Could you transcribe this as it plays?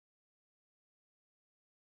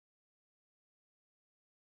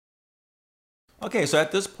Okay, so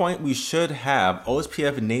at this point, we should have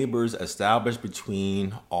OSPF neighbors established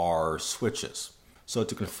between our switches. So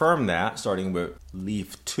to confirm that, starting with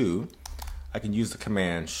leaf 2, I can use the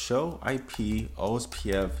command show IP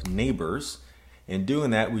OSPF neighbors. In doing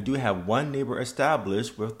that, we do have one neighbor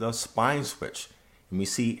established with the spine switch. And we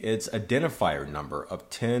see its identifier number of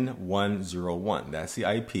 10101. That's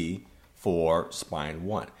the IP for spine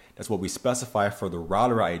 1. That's what we specify for the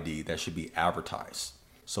router ID that should be advertised.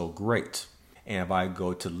 So great. And if I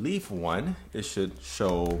go to leaf 1, it should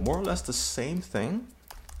show more or less the same thing,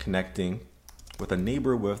 connecting with a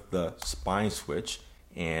neighbor with the spine switch.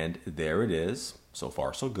 And there it is. So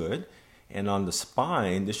far, so good. And on the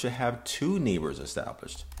spine, this should have two neighbors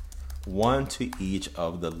established, one to each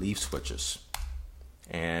of the leaf switches.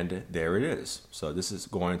 And there it is. So this is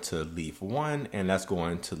going to leaf 1, and that's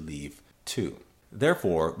going to leaf 2.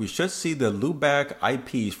 Therefore, we should see the loopback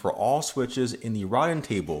IPs for all switches in the routing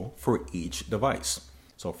table for each device.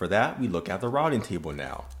 So for that, we look at the routing table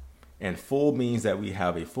now. And full means that we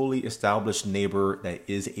have a fully established neighbor that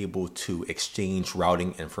is able to exchange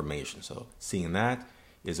routing information. So seeing that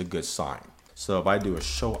is a good sign. So if I do a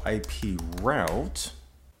show IP route,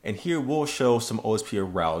 and here we'll show some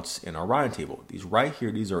OSPF routes in our routing table. These right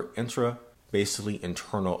here, these are basically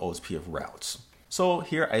internal OSPF routes. So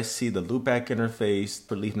here I see the loopback interface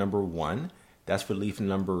for leaf number 1. That's for leaf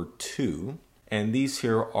number 2. And these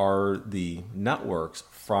here are the networks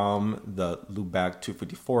from the loopback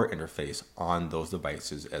 254 interface on those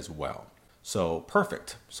devices as well. So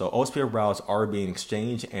perfect. So OSPF routes are being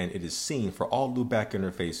exchanged, and it is seen for all loopback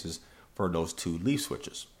interfaces for those two leaf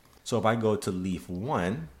switches. So if I go to leaf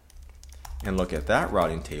 1 and look at that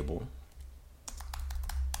routing table,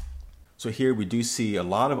 so here we do see a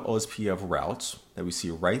lot of OSPF routes that we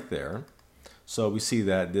see right there. So we see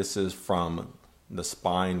that this is from the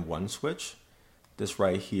spine 1 switch. This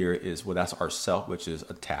right here is, well, that's our self, which is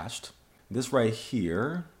attached. This right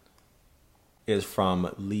here is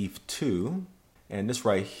from leaf 2. And this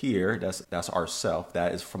right here, that's our self.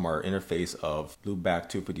 That is from our interface of loopback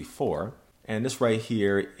 254. And this right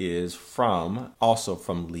here is also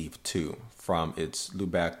from leaf 2, from its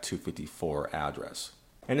loopback 254 address.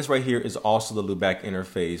 And this right here is also the loopback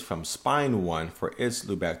interface from spine 1 for its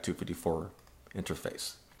loopback 254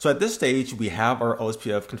 interface. So at this stage, we have our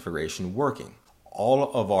OSPF configuration working.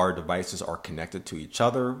 All of our devices are connected to each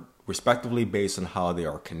other, respectively based on how they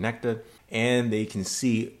are connected, and they can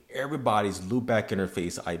see everybody's loopback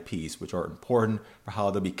interface IPs, which are important for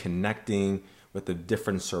how they'll be connecting with the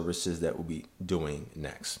different services that we'll be doing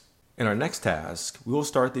next. In our next task, we will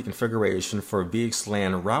start the configuration for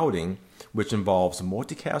VXLAN routing, which involves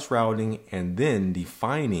multicast routing and then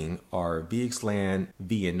defining our VXLAN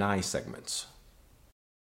VNI segments.